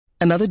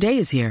Another day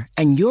is here,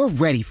 and you're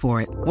ready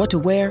for it. What to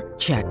wear?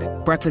 Check.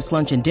 Breakfast,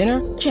 lunch, and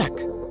dinner? Check.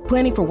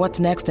 Planning for what's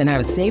next and how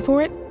to save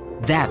for it?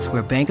 That's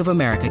where Bank of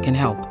America can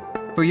help.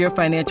 For your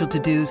financial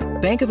to-dos,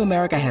 Bank of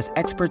America has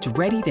experts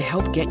ready to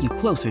help get you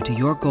closer to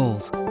your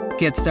goals.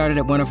 Get started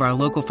at one of our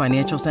local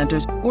financial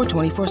centers or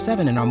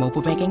 24/7 in our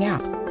mobile banking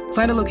app.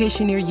 Find a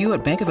location near you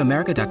at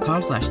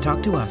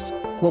bankofamerica.com/talktous.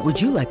 What would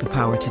you like the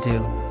power to do?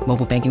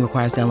 Mobile banking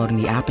requires downloading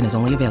the app and is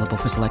only available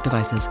for select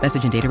devices.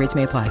 Message and data rates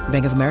may apply.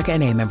 Bank of America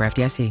N.A., member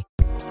FDIC.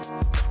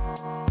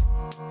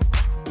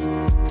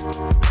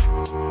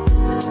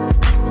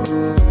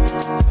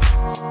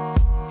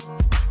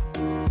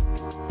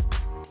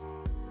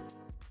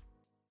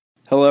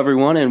 Hello,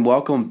 everyone, and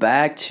welcome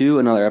back to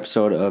another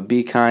episode of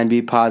Be Kind,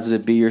 Be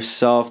Positive, Be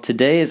Yourself.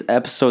 Today is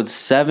episode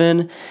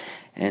 7,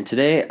 and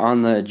today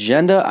on the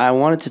agenda, I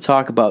wanted to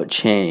talk about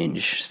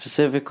change,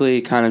 specifically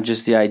kind of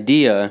just the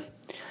idea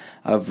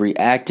of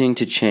reacting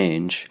to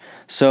change.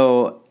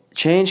 So,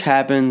 change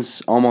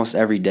happens almost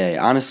every day.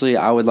 Honestly,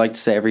 I would like to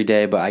say every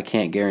day, but I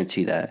can't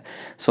guarantee that.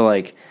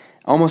 So,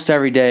 almost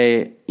every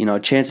day,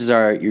 chances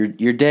are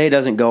your day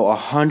doesn't go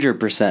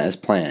 100% as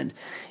planned.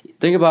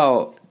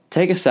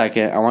 Take a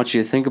second. I want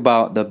you to think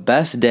about the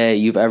best day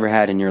you've ever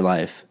had in your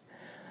life.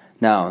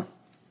 Now,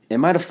 it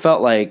might have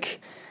felt like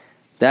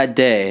that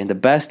day, the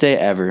best day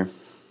ever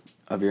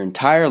of your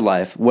entire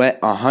life,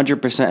 went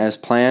 100% as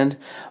planned,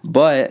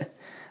 but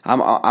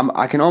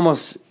I can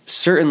almost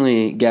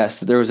certainly guess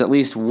that there was at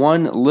least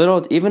one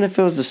little, even if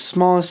it was the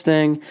smallest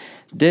thing,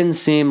 didn't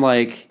seem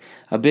like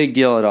a big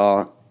deal at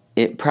all.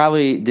 It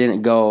probably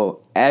didn't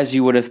go as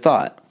you would have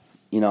thought.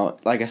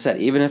 Like I said,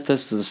 even if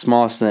this is the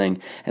smallest thing,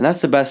 and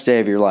that's the best day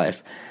of your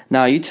life.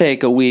 Now, you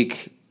take a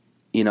week,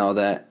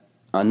 that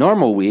a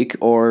normal week,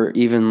 or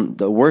even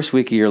the worst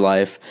week of your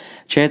life,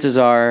 chances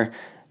are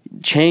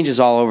change is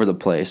all over the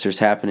place. There's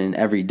happening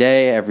every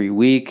day, every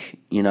week,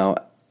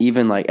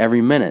 even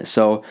every minute.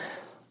 So,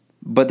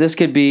 but this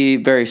could be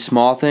very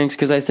small things,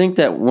 because I think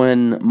that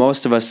when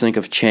most of us think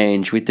of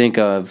change, we think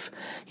of,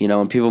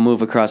 when people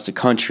move across the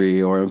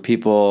country, or when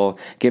people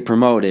get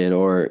promoted,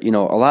 or, a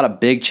lot of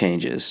big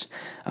changes.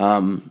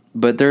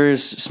 But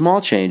there's small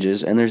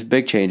changes and there's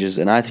big changes,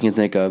 and I can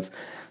think of,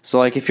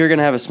 so if you're going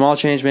to have a small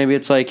change, maybe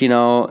it's you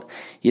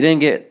didn't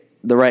get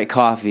the right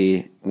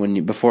coffee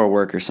before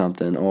work or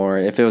something. Or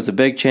if it was a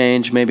big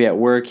change, maybe at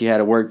work, you had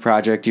a work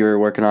project you were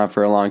working on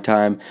for a long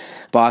time.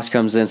 Boss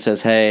comes in and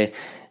says, hey,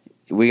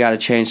 we got to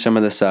change some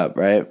of this up,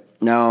 right?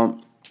 Now,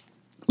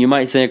 you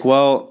might think,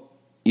 well,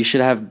 you should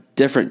have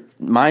different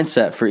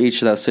mindset for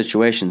each of those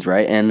situations,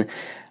 right? And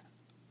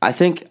I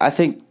think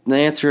the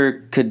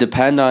answer could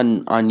depend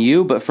on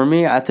you, but for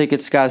me, I think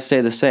it's got to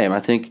stay the same. I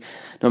think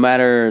no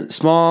matter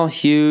small,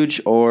 huge,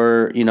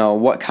 or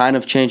what kind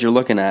of change you're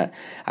looking at,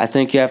 I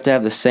think you have to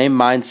have the same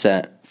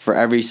mindset for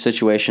every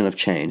situation of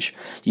change.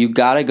 You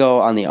got to go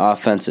on the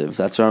offensive.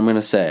 That's what I'm going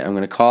to say. I'm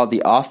going to call it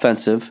the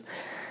offensive.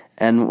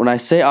 And when I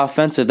say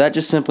offensive, that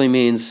just simply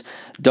means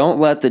don't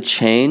let the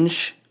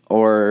change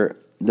or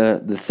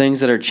the things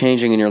that are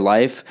changing in your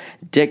life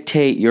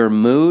dictate your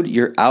mood,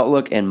 your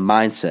outlook, and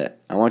mindset.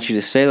 I want you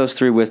to say those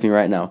three with me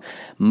right now.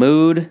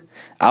 Mood,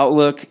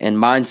 outlook, and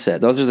mindset.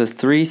 Those are the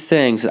three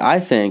things that I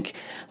think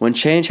when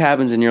change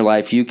happens in your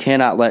life, you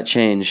cannot let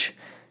change,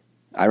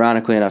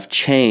 ironically enough,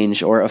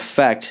 change or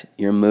affect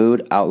your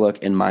mood,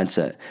 outlook, and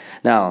mindset.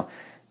 Now,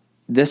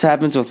 this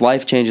happens with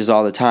life changes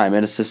all the time,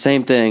 and it's the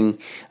same thing.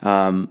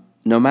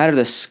 No matter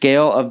the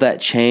scale of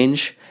that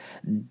change,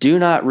 do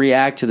not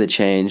react to the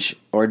change,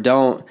 or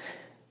don't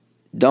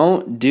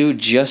do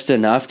just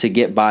enough to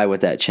get by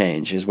with that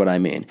change, is what I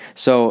mean.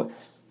 So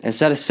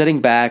instead of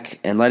sitting back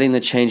and letting the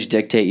change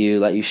dictate you,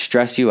 let you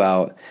stress you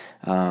out,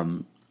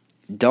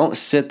 don't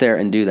sit there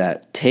and do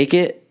that. Take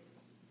it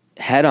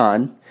head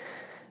on.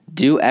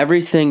 Do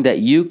everything that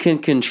you can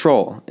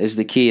control is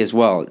the key as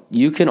well.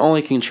 You can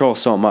only control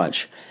so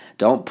much.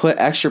 Don't put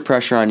extra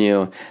pressure on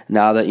you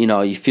now that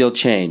you feel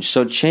change.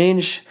 So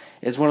change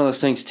is one of those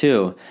things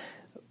too.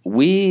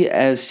 We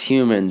as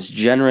humans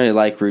generally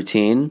like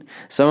routine.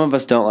 Some of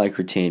us don't like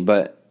routine,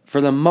 but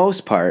for the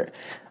most part,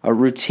 a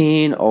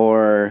routine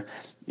or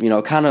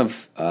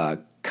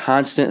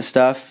constant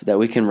stuff that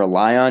we can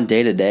rely on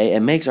day to day,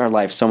 it makes our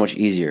life so much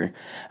easier.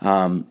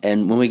 And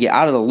when we get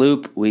out of the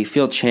loop, we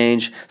feel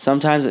change.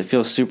 Sometimes it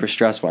feels super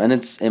stressful, and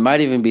it might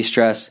even be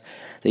stress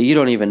that you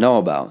don't even know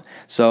about.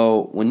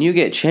 So when you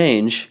get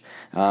change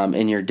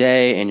in your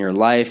day, in your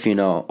life,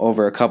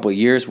 over a couple of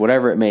years,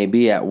 whatever it may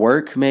be, at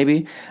work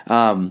maybe,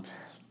 don't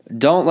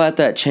let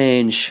that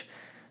change,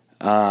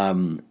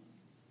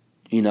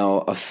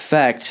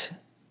 affect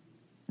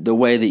the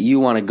way that you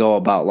want to go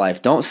about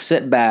life. Don't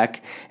sit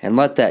back and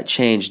let that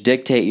change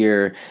dictate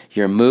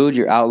your mood,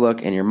 your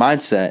outlook, and your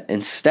mindset.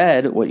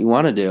 Instead, what you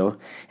want to do,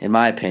 in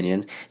my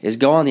opinion, is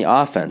go on the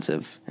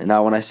offensive. And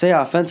now when I say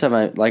offensive,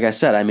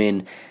 I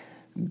mean,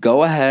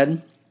 go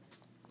ahead,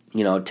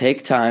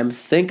 take time,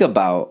 think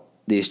about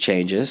these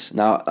changes.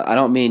 Now, I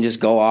don't mean just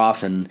go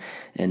off and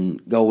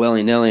go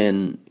willy-nilly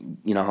and,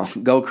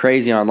 go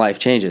crazy on life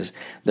changes.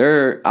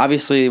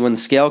 Obviously, when the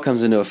scale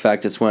comes into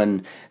effect, it's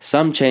when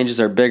some changes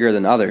are bigger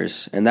than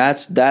others. And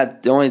the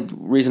only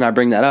reason I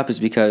bring that up is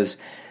because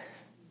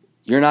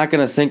you're not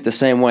going to think the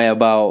same way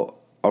about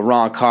a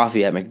raw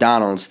coffee at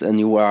McDonald's than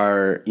you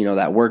are,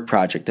 that work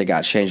project that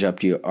got changed up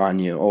on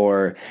you,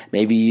 or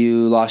maybe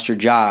you lost your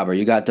job, or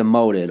you got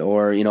demoted,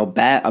 or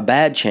a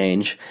bad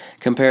change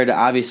compared to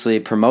obviously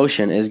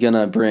promotion is going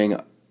to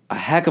bring a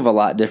heck of a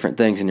lot different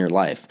things in your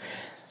life.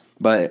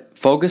 But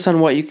focus on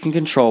what you can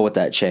control with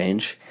that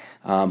change.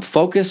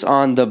 Focus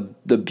on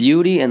the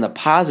beauty and the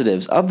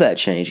positives of that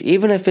change,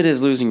 even if it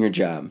is losing your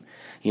job,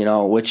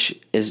 which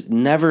is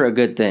never a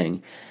good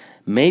thing.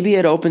 Maybe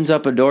it opens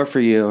up a door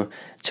for you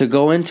to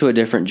go into a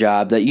different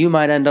job that you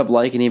might end up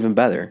liking even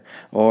better.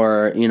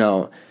 Or,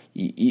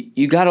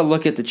 you got to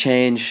look at the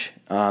change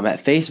at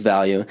face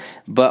value,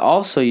 but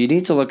also you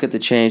need to look at the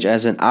change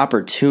as an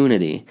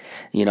opportunity.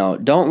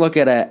 Don't look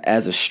at it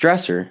as a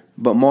stressor,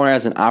 but more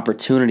as an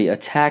opportunity.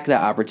 Attack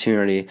that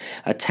opportunity,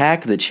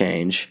 attack the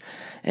change,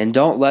 and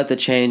don't let the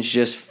change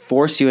just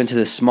force you into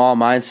this small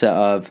mindset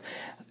of,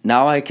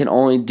 now I can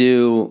only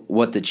do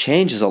what the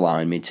change is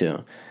allowing me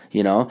to.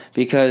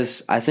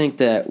 Because I think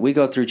that we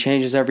go through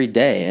changes every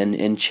day,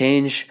 and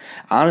change,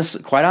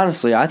 quite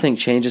honestly, I think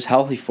change is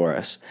healthy for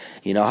us.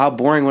 How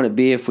boring would it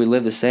be if we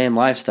lived the same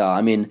lifestyle?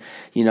 I mean,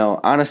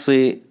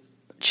 honestly,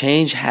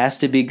 change has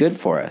to be good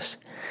for us.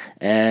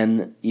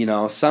 And,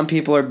 some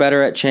people are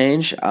better at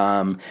change.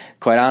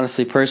 Quite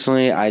honestly,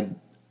 personally,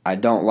 I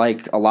don't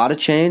like a lot of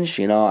change.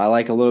 I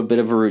like a little bit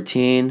of a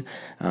routine.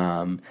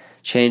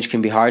 Change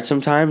can be hard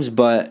sometimes,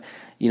 but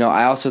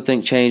I also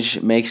think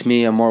change makes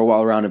me a more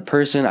well-rounded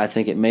person. I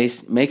think it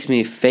makes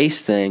me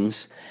face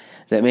things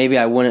that maybe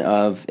I wouldn't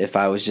have if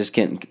I was just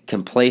getting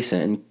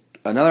complacent. And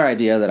another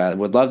idea that I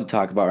would love to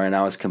talk about right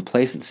now is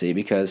complacency,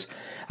 because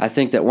I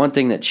think that one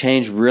thing that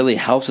change really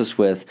helps us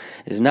with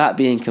is not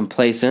being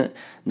complacent,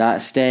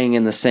 not staying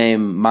in the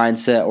same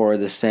mindset or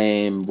the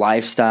same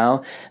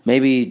lifestyle,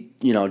 maybe,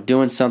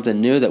 doing something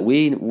new that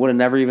we would have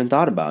never even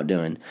thought about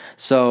doing.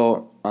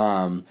 So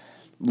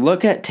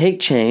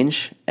take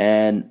change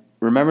and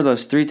remember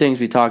those three things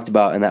we talked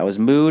about, and that was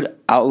mood,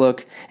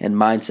 outlook, and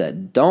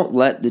mindset. Don't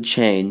let the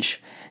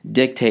change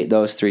dictate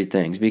those three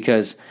things,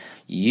 because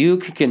you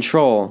can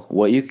control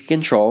what you can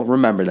control.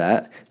 Remember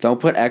that.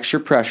 Don't put extra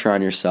pressure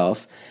on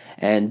yourself,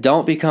 and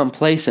don't become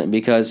complacent,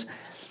 because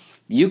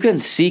you can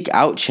seek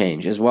out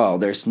change as well.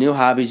 There's new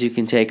hobbies you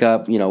can take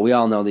up. We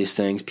all know these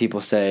things.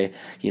 People say,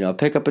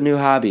 pick up a new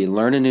hobby,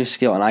 learn a new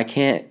skill, and I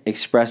can't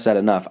express that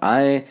enough.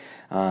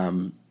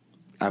 I'm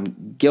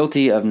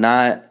guilty of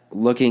not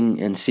looking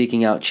and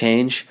seeking out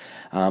change,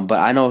 but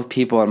I know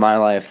people in my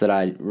life that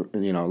I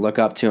look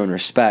up to and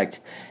respect,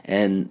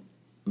 and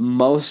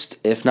most,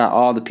 if not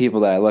all, the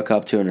people that I look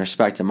up to and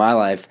respect in my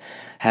life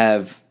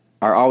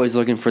are always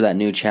looking for that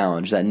new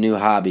challenge, that new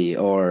hobby,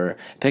 or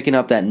picking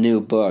up that new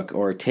book,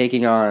 or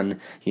taking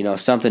on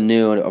something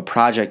new, a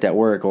project at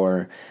work,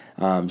 or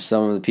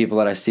some of the people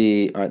that I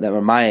see that are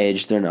my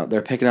age,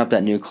 they're picking up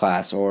that new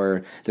class,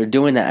 or they're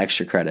doing that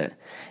extra credit.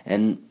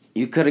 And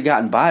you could have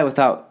gotten by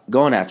without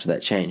going after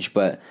that change,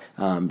 but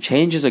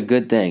change is a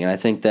good thing, and I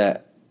think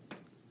that,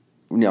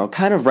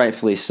 kind of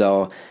rightfully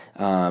so.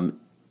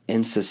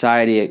 In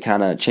society, it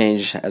kind of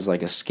changed as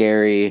like a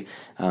scary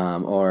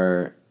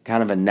or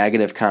kind of a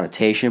negative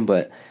connotation,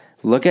 but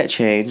look at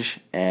change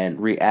and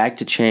react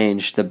to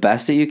change the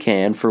best that you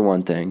can, for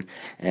one thing,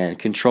 and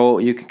control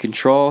what you can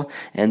control,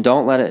 and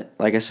don't let it,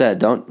 like I said,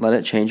 don't let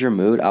it change your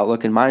mood,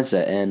 outlook, and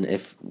mindset. And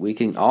if we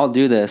can all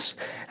do this,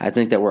 I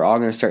think that we're all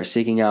going to start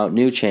seeking out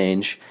new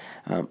change.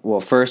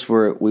 First,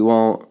 we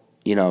won't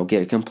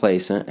get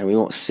complacent, and we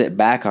won't sit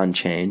back on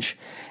change.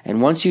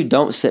 And once you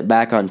don't sit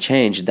back on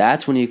change,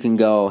 that's when you can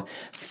go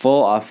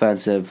full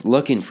offensive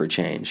looking for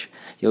change.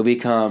 You'll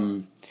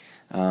become,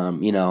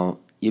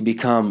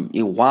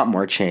 you want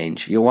more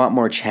change. You want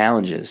more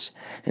challenges.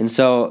 And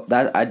so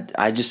that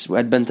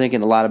I'd been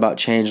thinking a lot about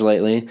change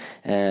lately,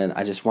 and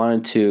I just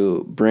wanted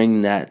to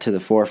bring that to the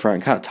forefront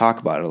and kind of talk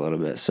about it a little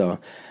bit. So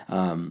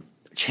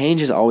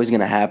change is always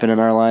going to happen in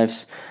our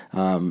lives.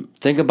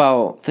 Think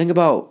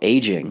about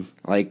aging,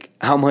 like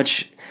how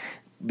much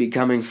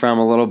becoming from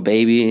a little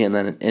baby and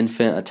then an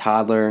infant, a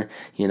toddler,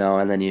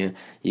 and then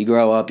you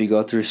grow up, you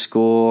go through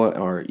school,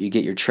 or you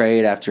get your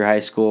trade after high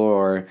school,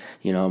 or,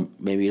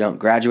 maybe you don't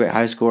graduate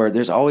high school, or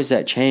there's always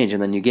that change,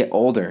 and then you get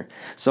older.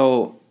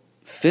 So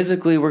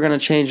physically we're going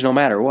to change no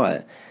matter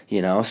what,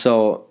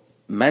 so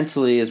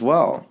mentally as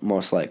well,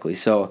 most likely.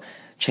 So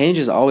change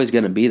is always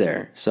going to be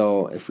there.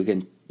 So if we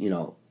can,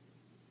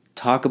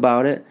 talk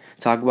about it,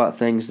 talk about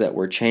things that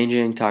we're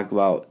changing, talk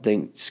about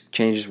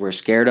changes we're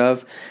scared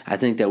of, I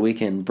think that we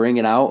can bring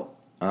it out,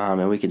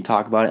 and we can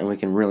talk about it, and we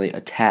can really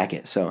attack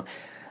it. So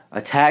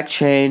attack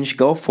change,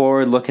 go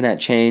forward looking at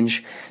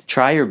change,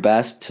 try your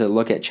best to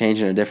look at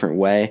change in a different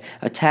way,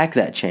 attack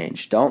that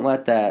change. Don't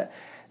let that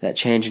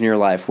change in your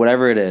life,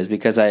 whatever it is,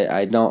 because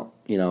I don't,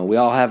 we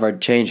all have our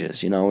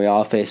changes. We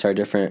all face our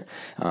different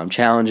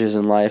challenges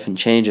in life and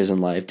changes in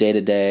life, day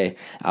to day,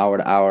 hour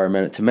to hour,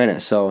 minute to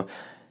minute. So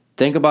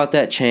think about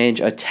that change,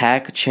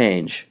 attack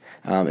change,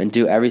 and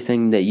do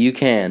everything that you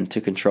can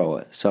to control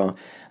it. So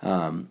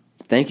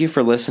thank you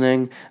for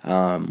listening.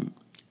 I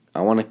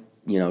want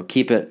to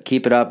keep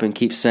it up and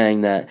keep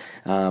saying that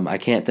I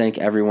can't thank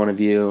every one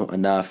of you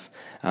enough.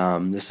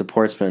 The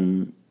support's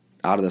been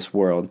out of this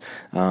world.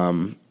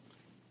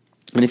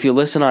 And if you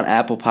listen on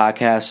Apple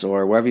Podcasts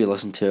or wherever you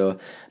listen to,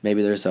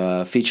 maybe there's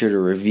a feature to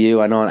review.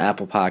 I know on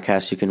Apple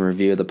Podcasts you can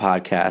review the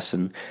podcast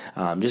and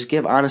just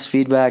give honest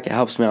feedback. It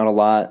helps me out a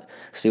lot.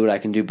 See what I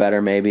can do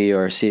better maybe,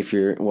 or see if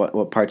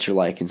what parts you're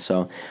liking.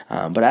 So,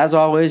 but as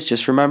always,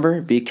 just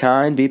remember, be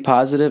kind, be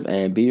positive,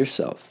 and be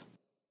yourself.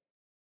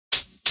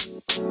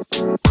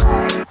 You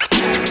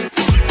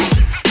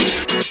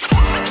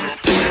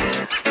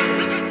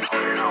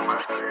know,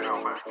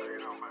 man.